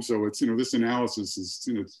comparing homes. So it's, this analysis is,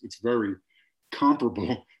 it's very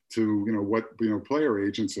comparable to, what, player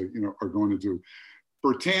agents are going to do.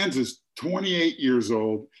 Bertans is 28 years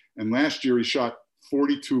old. And last year he shot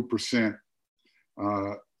 42%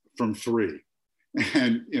 from three.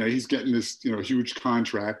 And, he's getting this, huge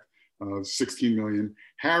contract of $16 million.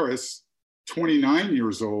 Harris, 29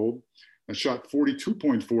 years old, and shot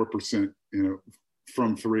 42.4%,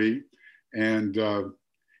 from three. And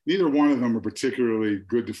neither one of them are particularly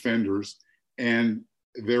good defenders, and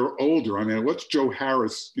they're older. I mean, what's Joe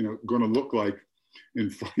Harris, going to look like at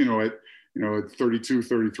 32,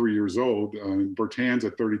 33 years old? Bertans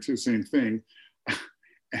at 32, same thing,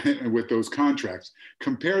 and with those contracts.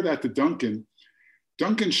 Compare that to Duncan.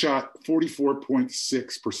 Duncan shot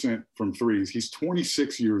 44.6% from threes. He's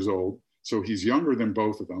 26 years old, so he's younger than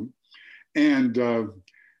both of them. And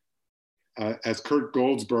as Kurt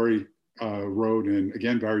Goldsberry wrote, and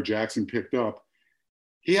again, Barry Jackson picked up,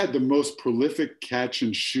 he had the most prolific catch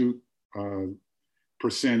and shoot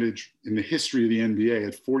percentage in the history of the NBA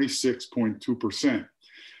at 46.2%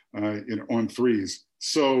 on threes.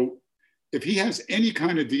 So if he has any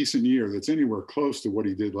kind of decent year that's anywhere close to what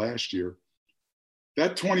he did last year,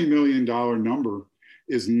 that $20 million number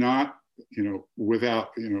is not,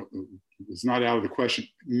 without, it's not out of the question.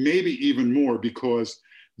 Maybe even more, because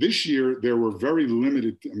this year there were very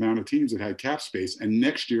limited amount of teams that had cap space, and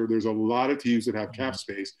next year there's a lot of teams that have cap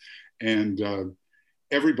space, and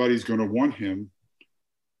everybody's going to want him.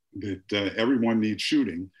 That everyone needs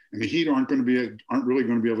shooting, and the Heat aren't really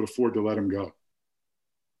going to be able to afford to let him go.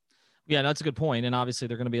 Yeah, that's a good point. And obviously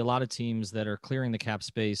there are going to be a lot of teams that are clearing the cap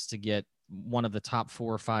space to get one of the top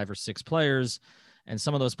 4 or 5 or 6 players. And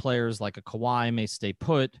some of those players, like a Kawhi, may stay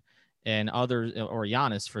put, and others, or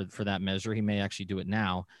Giannis for that measure, he may actually do it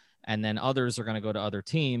now. And then others are going to go to other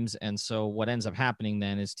teams. And so what ends up happening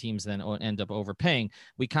then is teams then end up overpaying.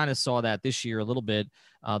 We kind of saw that this year a little bit.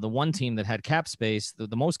 The one team that had cap space,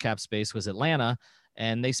 the most cap space, was Atlanta.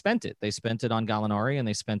 And they spent it. They spent it on Gallinari, and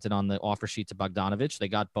they spent it on the offer sheet to Bogdanovich. They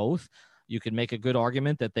got both. You could make a good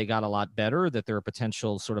argument that they got a lot better, that they're a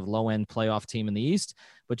potential sort of low-end playoff team in the East.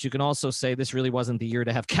 But you can also say this really wasn't the year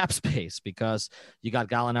to have cap space, because you got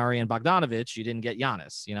Gallinari and Bogdanovich. You didn't get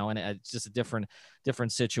Giannis, and it's just a different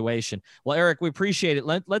situation. Well, Eric, we appreciate it.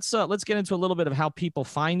 Let's get into a little bit of how people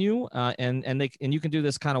find you, and you can do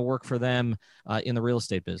this kind of work for them in the real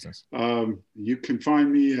estate business. You can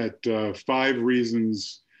find me at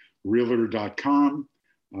 5reasonsrealtor.com.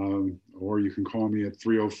 Or you can call me at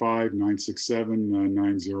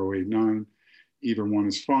 305-967-9089. Either one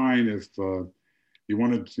is fine. If you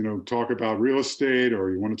want to, talk about real estate, or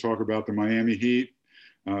you want to talk about the Miami Heat,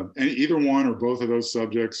 and either one or both of those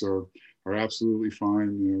subjects are absolutely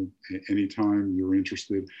fine. Anytime you're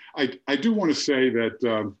interested. I do want to say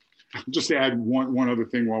that, just to add one other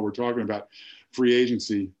thing while we're talking about free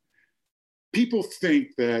agency. People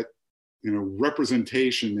think that,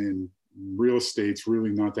 representation in real estate's really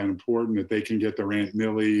not that important, that they can get their Aunt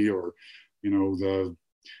Millie or, the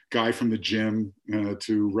guy from the gym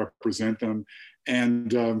to represent them.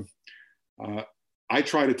 And I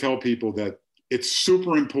try to tell people that it's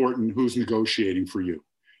super important who's negotiating for you.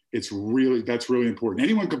 That's really important.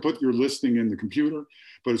 Anyone can put your listing in the computer,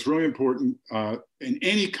 but it's really important in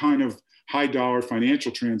any kind of high dollar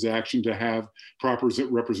financial transaction to have proper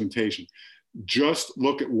representation. Just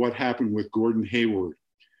look at what happened with Gordon Hayward.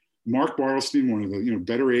 Mark Bartelstein, one of the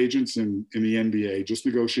better agents in the NBA, just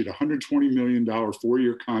negotiated a $120 million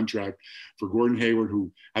 4-year contract for Gordon Hayward,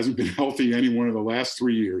 who hasn't been healthy any one of the last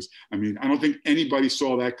 3 years. I mean, I don't think anybody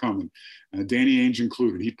saw that coming, Danny Ainge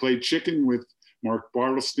included. He played chicken with Mark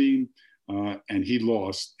Bartelstein, and he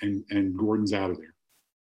lost, and Gordon's out of there.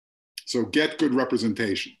 So get good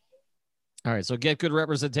representation. All right, so get good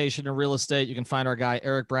representation in real estate. You can find our guy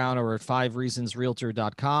Eric Brown over at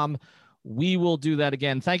 5reasonsrealtor.com. We will do that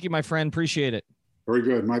again. Thank you, my friend. Appreciate it. Very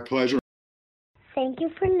good. My pleasure. Thank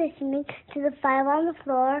you for listening to the 5 on the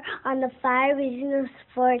Floor on the 5 Reasons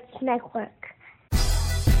Sports Network.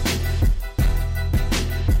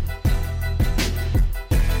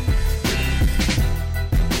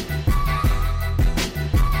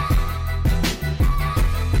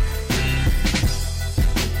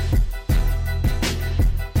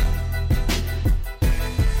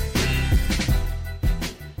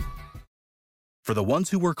 For the ones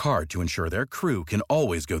who work hard to ensure their crew can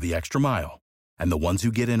always go the extra mile, and the ones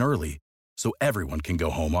who get in early so everyone can go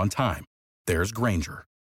home on time, there's Grainger,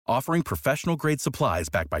 offering professional-grade supplies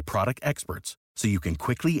backed by product experts so you can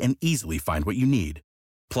quickly and easily find what you need.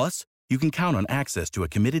 Plus, you can count on access to a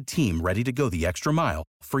committed team ready to go the extra mile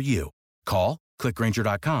for you. Call, click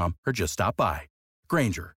Grainger.com, or just stop by.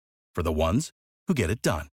 Grainger, for the ones who get it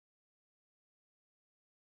done.